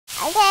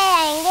Okay,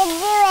 I'm gonna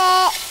do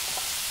it.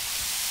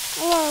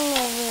 I'm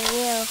gonna do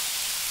you.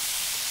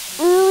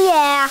 Ooh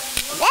yeah,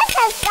 this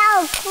is so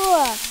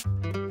cool.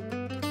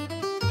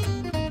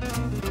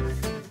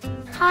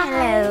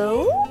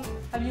 Hello.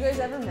 Have you guys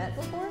ever met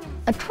before?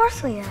 Of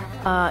course we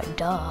have.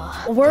 Duh.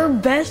 We're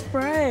best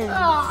friends.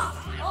 Oh.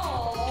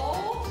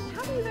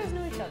 How do you guys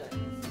know each other?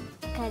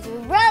 Because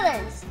we're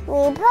brothers.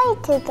 We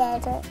play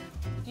together.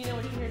 Do you know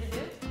what you're here to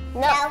do?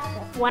 No.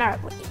 What are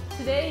we?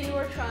 Today you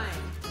are trying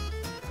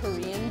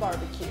Korean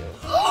barbecue.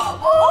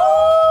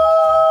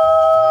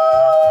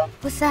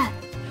 What's that?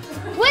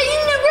 Wait, you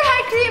never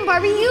had Korean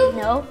barbecue?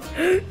 No.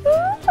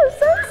 I'm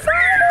so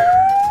excited.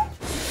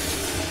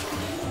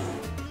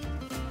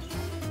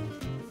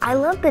 I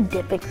love the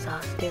dipping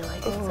sauce too.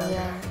 Like it's so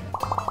good.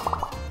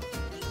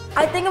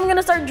 I think I'm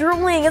gonna start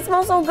drooling. It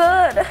smells so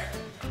good.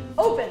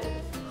 Open.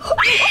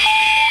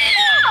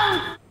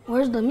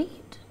 Where's the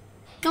meat?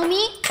 No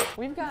meat?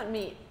 We've got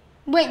meat.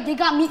 Wait, they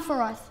got meat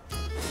for us.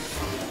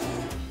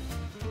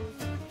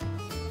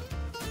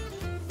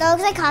 That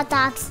looks like hot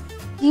dogs.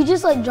 You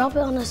just like drop it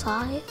on the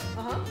side.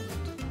 Uh-huh.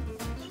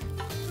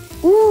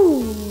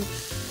 Ooh.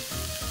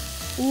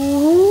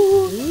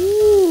 Ooh.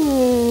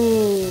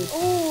 Ooh.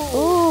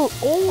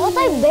 Ooh. That's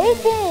like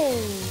bacon.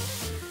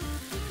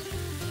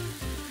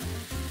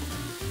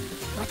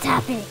 What's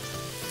happening?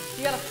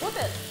 You gotta flip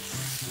it.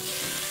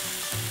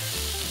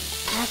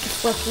 I have to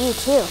flip you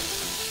too.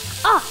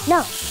 Oh,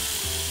 no.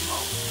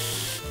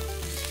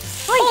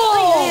 Wait.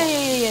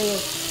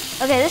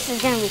 Okay, this is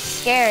gonna be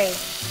scary.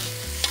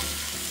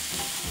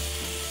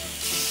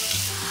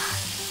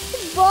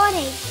 It's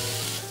burning.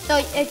 So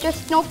it's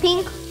just no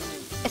pink,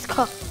 it's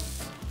cooked.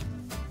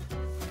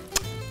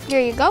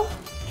 Here you go.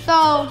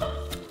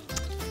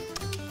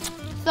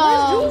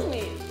 Where's Jules'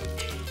 meat?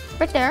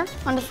 Right there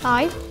on the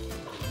side.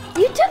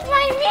 You took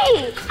my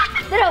meat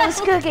that I was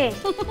cooking.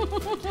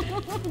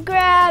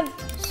 Grab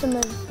some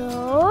of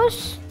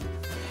those.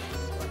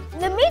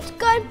 The meat's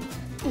good.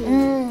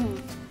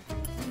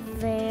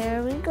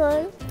 Very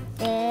good.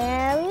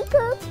 Very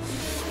good.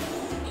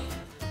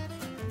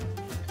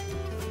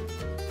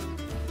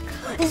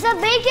 Is that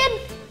bacon?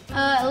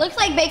 It looks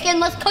like bacon.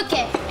 Let's cook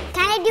it.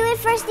 Can I do it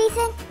first,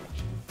 Ethan?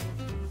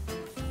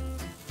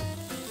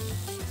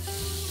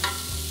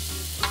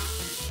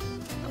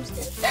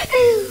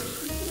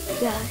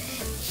 Yeah.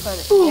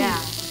 Yeah.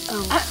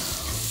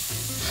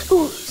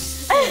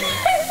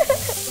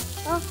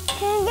 Oh,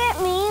 can you get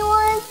me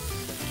one?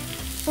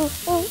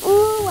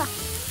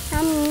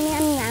 Yum,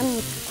 yum, yum.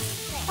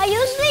 I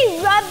usually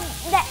rub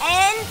the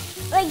end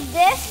like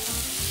this.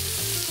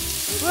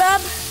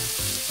 Rub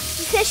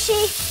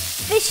fishy,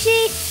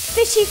 fishy,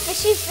 fishy,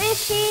 fishy,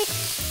 fishy.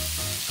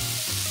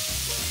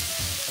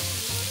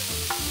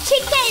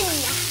 Chicken!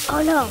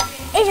 Oh no.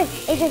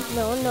 Adrian,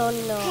 no.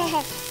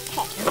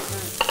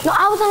 No,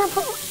 I was gonna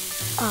put.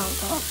 Oh.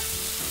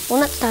 Well,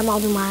 next time I'll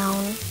do my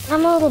own.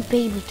 I'm a little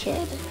baby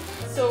kid.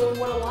 So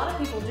what a lot of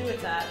people do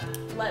with that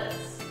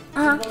lettuce.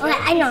 Okay,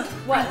 I know.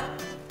 What?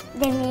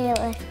 They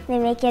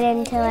make it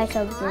into like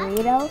a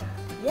burrito.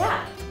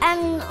 Yeah.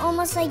 I'm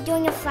almost like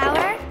doing a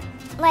flour,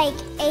 like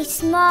a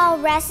small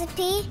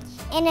recipe,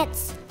 and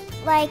it's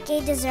like a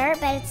dessert,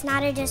 but it's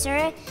not a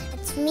dessert,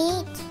 it's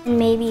meat. And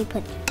maybe you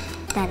put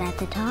that at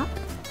the top,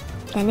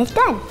 then it's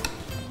done.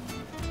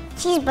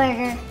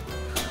 Cheeseburger.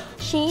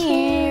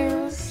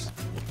 Cheers.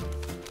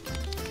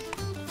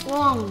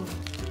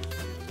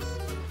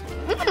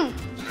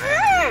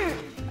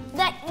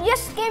 That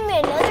just gave me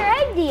another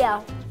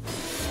idea.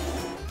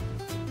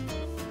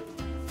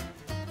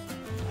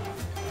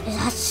 Is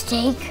that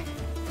steak?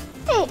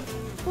 Hey,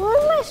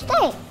 where's my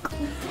steak?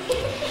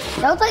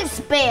 That looks like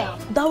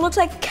spam. That looks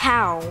like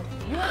cow.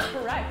 You are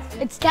correct.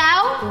 It's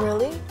cow?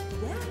 Really?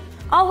 Yeah.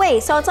 Oh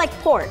wait, so it's like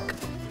pork.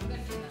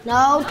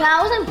 No,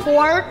 cow isn't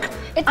pork.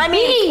 It's I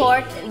mean beef.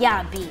 pork.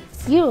 Yeah, beef.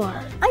 You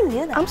are. I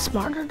knew that. I'm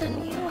smarter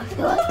than you, I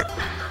feel like.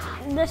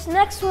 This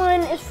next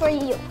one is for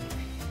you.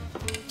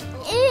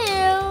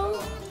 Ew.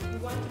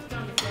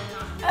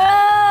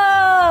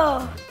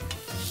 Oh.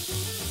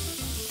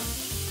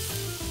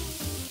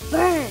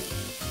 Burn.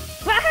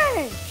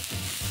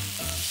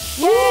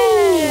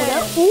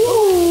 Yeah.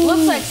 Ooh.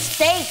 Looks like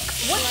steak.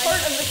 What part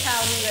of the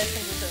cow do you guys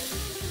think this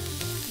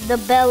is? The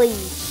belly.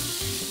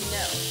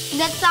 No.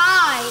 The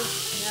thigh.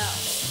 No.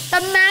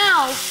 The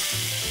mouth.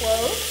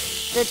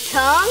 Close? The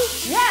tongue.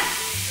 Yes.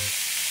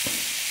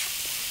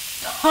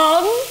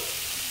 Tongue.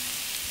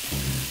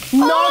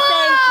 No,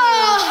 thank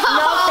you.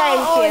 No,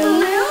 thank you.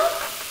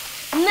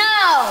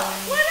 No.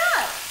 Why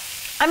not?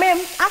 I mean,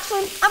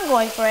 actually, I'm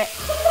going for it.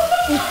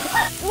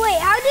 Wait,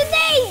 how did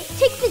they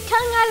take the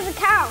tongue out of the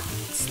cow?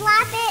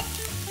 Slap it.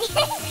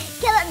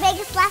 Kill it, bake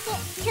it, slap it.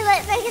 Kill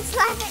it, bake it,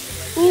 slap it.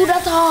 Ooh,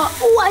 that's hot.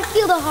 Ooh, I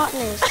feel the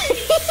hotness.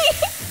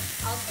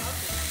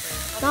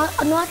 No,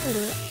 I can do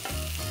it.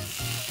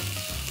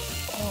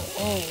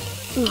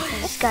 Ooh,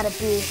 it's gotta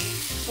be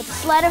with the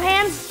sleight of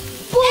hand.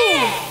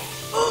 Boom!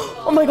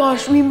 Oh my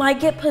gosh, we might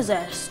get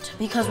possessed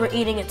because we're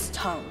eating its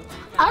tongue.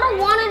 I don't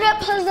want to get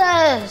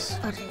possessed.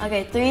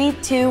 Okay, 3,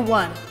 2,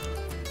 1.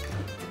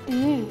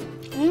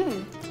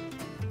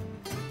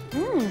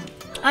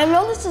 I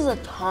know this is a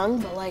tongue,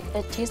 but like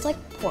it tastes like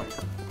pork.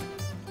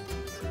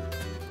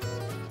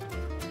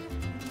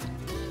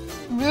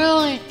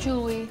 Really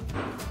chewy.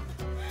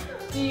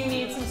 Do you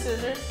need some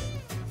scissors?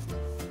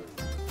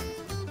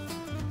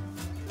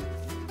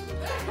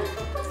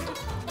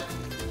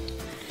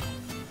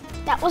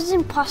 That was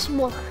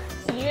impossible.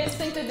 So do you guys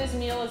think that this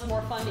meal is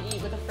more fun to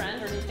eat with a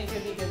friend, or do you think it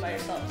would be good by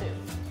yourself too?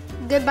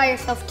 Good by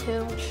yourself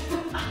too.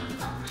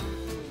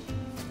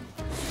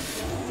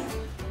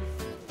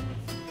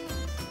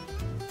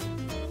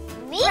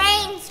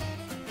 Brains.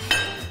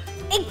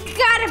 It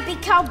gotta be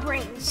cow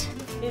brains.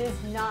 It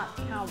is not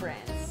cow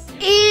brains.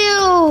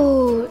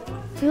 Ew.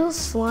 Feels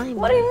slimy.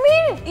 What do you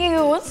mean?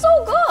 Ew, it's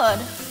so good.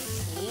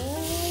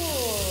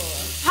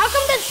 How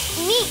come the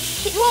meat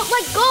won't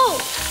let go?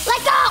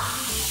 Let go!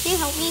 Can you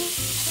help me?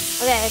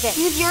 Okay.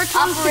 Use your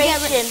tongue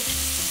Operation.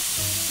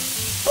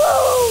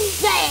 Boom!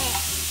 There!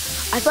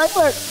 I feel like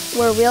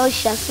we're really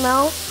chefs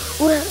now.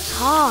 Ooh, that's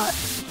hot.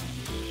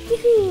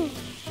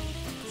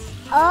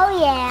 Oh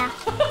yeah.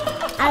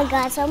 I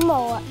got some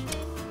more.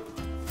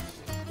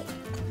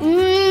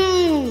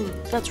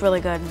 Mmm. That's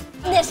really good.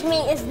 This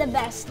meat is the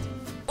best.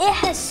 It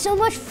has so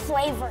much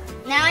flavor.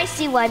 Now I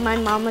see why my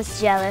mom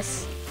was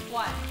jealous.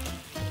 Why?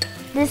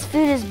 This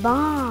food is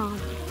bomb.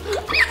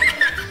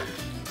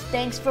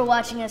 Thanks for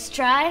watching us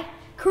try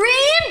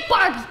Korean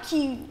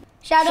barbecue.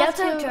 Shout out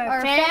to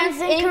our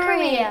fans in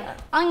Korea.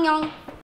 Annyeong.